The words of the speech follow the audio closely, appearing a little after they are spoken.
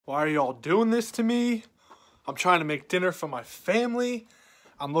Why are y'all doing this to me? I'm trying to make dinner for my family.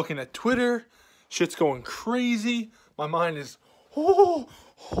 I'm looking at Twitter. Shit's going crazy. My mind is, oh,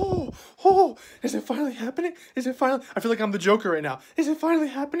 oh, oh. Is it finally happening? Is it finally? I feel like I'm the Joker right now. Is it finally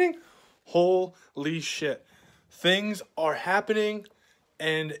happening? Holy shit. Things are happening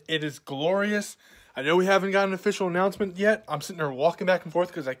and it is glorious. I know we haven't got an official announcement yet. I'm sitting there walking back and forth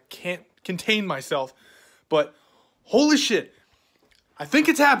because I can't contain myself. But holy shit. I think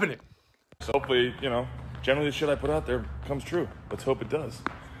it's happening. Hopefully, generally the shit I put out there comes true. Let's hope it does.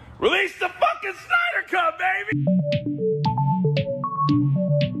 Release the fucking Snydercut, baby!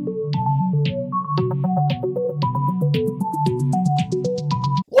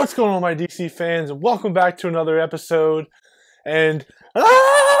 What's going on, my DC fans? And welcome back to another episode. And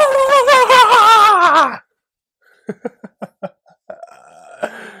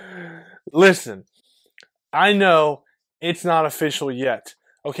listen, I know it's not official yet,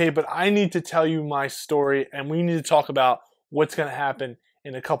 okay? But I need to tell you my story, and we need to talk about what's going to happen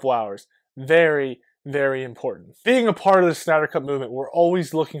in a couple hours. Very, very important. Being a part of the Snydercut movement, we're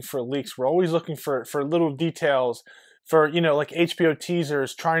always looking for leaks. We're always looking for little details, for like HBO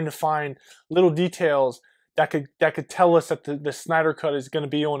teasers, trying to find little details that could tell us that the Snyder Cut is going to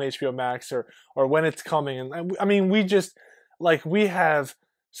be on HBO Max or when it's coming. And I mean, we have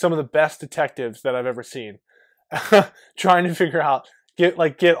some of the best detectives that I've ever seen. Trying to figure out, get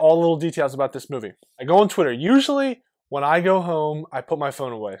all the little details about this movie. I go on Twitter. Usually when I go home, I put my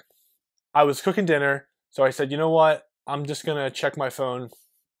phone away. I was cooking dinner, so I said, you know what? I'm just going to check my phone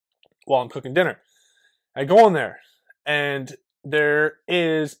while I'm cooking dinner. I go on there, and there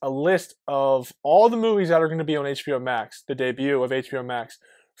is a list of all the movies that are going to be on HBO Max, the debut of HBO Max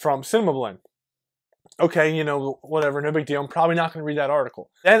from Cinema Blend. Okay, whatever, no big deal. I'm probably not going to read that article.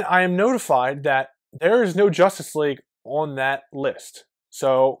 Then I am notified that there is no Justice League on that list.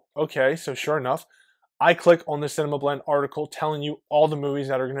 So, okay, so sure enough, I click on the Cinema Blend article telling you all the movies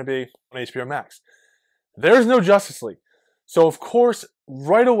that are going to be on HBO Max. There's no Justice League. So, of course,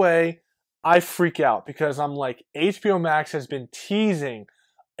 right away, I freak out because I'm like, HBO Max has been teasing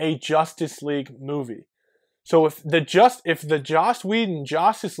a Justice League movie. So if the Joss Whedon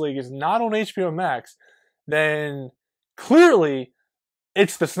Justice League is not on HBO Max, then clearly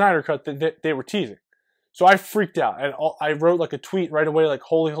it's the Snyder Cut that they were teasing. So I freaked out, and I wrote like a tweet right away, like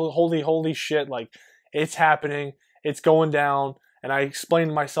holy shit, like it's happening, it's going down. And I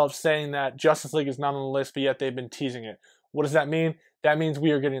explained to myself saying that Justice League is not on the list, but yet they've been teasing it. What does that mean? That means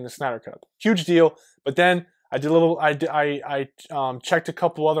we are getting the Snyder Cut. Huge deal. But then I did a little. I checked a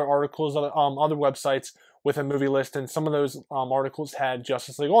couple other articles, other websites with a movie list, and some of those articles had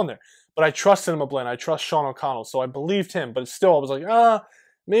Justice League on there. But I trust Cinema Blend. I trust Sean O'Connell, so I believed him. But still, I was like,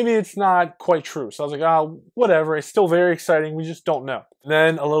 maybe it's not quite true. So I was like, whatever. It's still very exciting. We just don't know.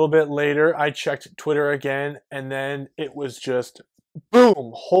 Then a little bit later, I checked Twitter again, and then it was just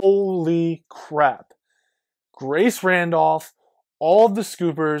boom! Holy crap! Grace Randolph, all of the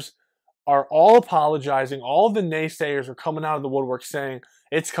scoopers are all apologizing. All of the naysayers are coming out of the woodwork saying,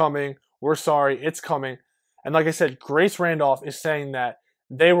 it's coming. We're sorry. It's coming. And like I said, Grace Randolph is saying that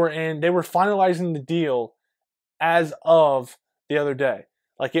they were finalizing the deal as of the other day.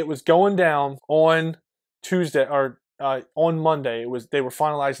 Like it was going down on Tuesday or on Monday. They were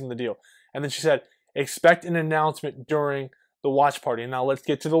finalizing the deal. And then she said, expect an announcement during the watch party. And now let's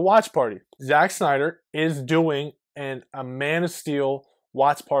get to the watch party. Zack Snyder is doing a Man of Steel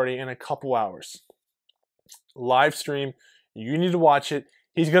watch party in a couple hours. Live stream. You need to watch it.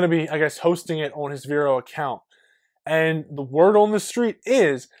 He's going to be, I guess, hosting it on his Vero account. And the word on the street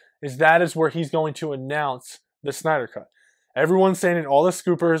is that is where he's going to announce the Snyder Cut. Everyone's saying it, all the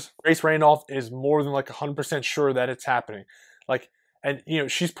scoopers, Grace Randolph is more than like 100% sure that it's happening. And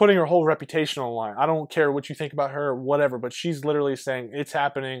she's putting her whole reputation on the line. I don't care what you think about her or whatever, but she's literally saying it's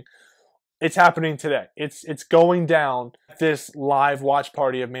happening. It's happening today. It's going down at this live watch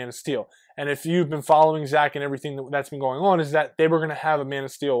party of Man of Steel. And if you've been following Zack and everything that's been going on, is that they were going to have a Man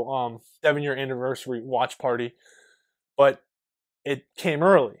of Steel 7-year anniversary watch party, but it came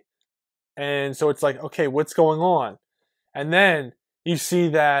early. And so it's like, okay, what's going on? And then you see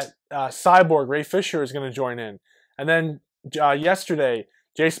that Cyborg, Ray Fisher, is going to join in. And then yesterday,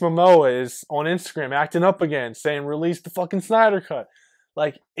 Jason Momoa is on Instagram acting up again, saying, release the fucking Snyder Cut.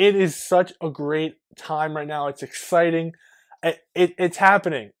 Like, it is such a great time right now. It's exciting. It's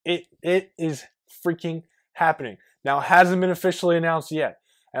happening. It is freaking happening. Now, it hasn't been officially announced yet.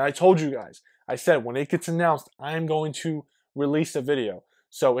 And I told you guys, I said, when it gets announced, I'm going to release a video.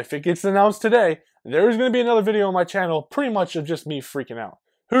 So if it gets announced today, there's going to be another video on my channel pretty much of just me freaking out.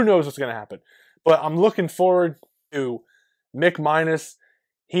 Who knows what's going to happen. But I'm looking forward to Mick Minus.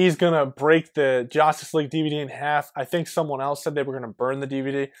 He's going to break the Justice League DVD in half. I think someone else said they were going to burn the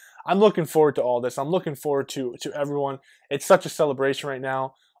DVD. I'm looking forward to all this. I'm looking forward to everyone. It's such a celebration right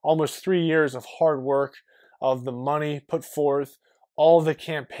now. Almost 3 years of hard work, of the money put forth, all the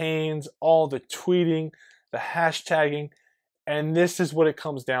campaigns, all the tweeting, the hashtagging, and this is what it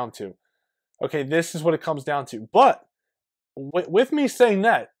comes down to. Okay, this is what it comes down to. But with me saying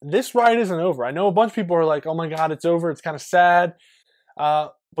that, this ride isn't over. I know a bunch of people are like, oh my God, it's over. It's kind of sad.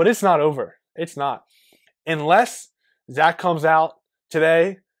 But it's not over. It's not. Unless Zack comes out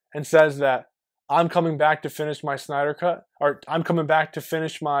today and says that I'm coming back to finish my Snyder cut, or I'm coming back to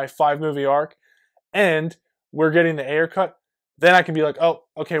finish my 5-movie arc, and we're getting the Ayer cut, then I can be like, oh,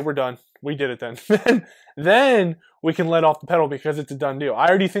 okay, we're done. We did it then. Then we can let off the pedal because it's a done deal. I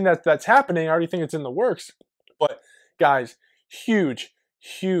already think that's happening. I already think it's in the works. But guys, huge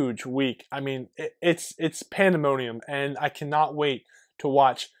week. I mean, it's pandemonium, and I cannot wait to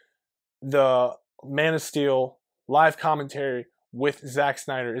watch the Man of Steel live commentary with Zack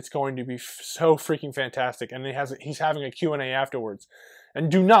Snyder. It's going to be so freaking fantastic, and he's having a Q&A afterwards.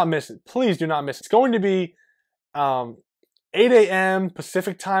 And do not miss it. Please do not miss it. It's going to be 8 a.m.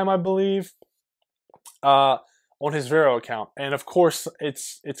 Pacific time, I believe, on his Vero account. And of course,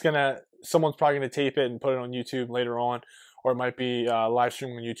 someone's probably gonna tape it and put it on YouTube later on, or it might be live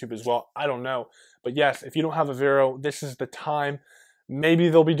streaming on YouTube as well. I don't know. But yes, if you don't have a Vero, this is the time. Maybe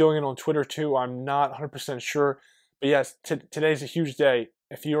they'll be doing it on Twitter too. I'm not 100% sure. But yes, today's a huge day.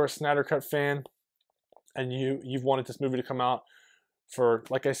 If you're a Snydercut fan and you've wanted this movie to come out for,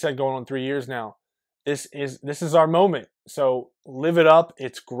 like I said, going on 3 years now, this is our moment. So live it up.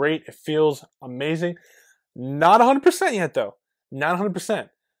 It's great. It feels amazing. Not 100% yet though. Not 100%.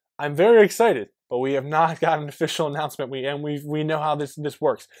 I'm very excited, but we have not got an official announcement. We know how this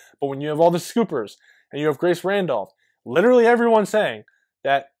works. But when you have all the scoopers and you have Grace Randolph, literally everyone saying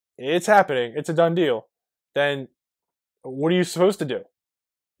that it's happening, it's a done deal, then what are you supposed to do?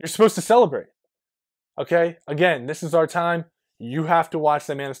 You're supposed to celebrate. Okay? Again, this is our time. You have to watch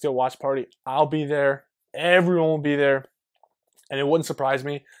the Man of Steel watch party. I'll be there. Everyone will be there. And it wouldn't surprise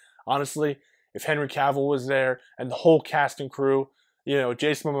me, honestly, if Henry Cavill was there and the whole cast and crew, you know,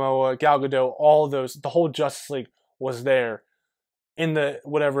 Jason Momoa, Gal Gadot, all of those, the whole Justice League was there in the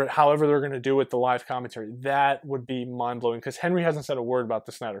however they're going to do it, the live commentary. That would be mind-blowing because Henry hasn't said a word about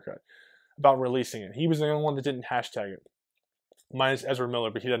the Snyder Cut, about releasing it. He was the only one that didn't hashtag it. Minus Ezra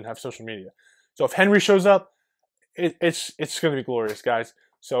Miller, but he doesn't have social media. So if Henry shows up, it's going to be glorious, guys.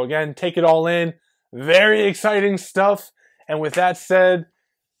 So again, take it all in. Very exciting stuff. And with that said,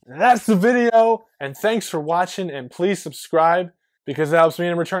 that's the video. And thanks for watching. And please subscribe because that helps me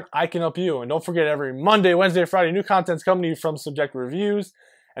in return. I can help you. And don't forget, every Monday, Wednesday, Friday, new content's coming to you from Subjective Reviews.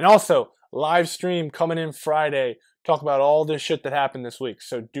 And also, live stream coming in Friday. Talk about all this shit that happened this week.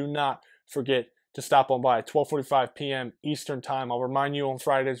 So do not forget to stop on by at 12:45 p.m. Eastern Time. I'll remind you on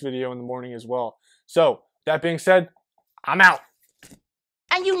Friday's video in the morning as well. So, that being said, I'm out.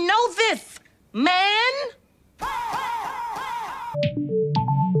 And you know this, man.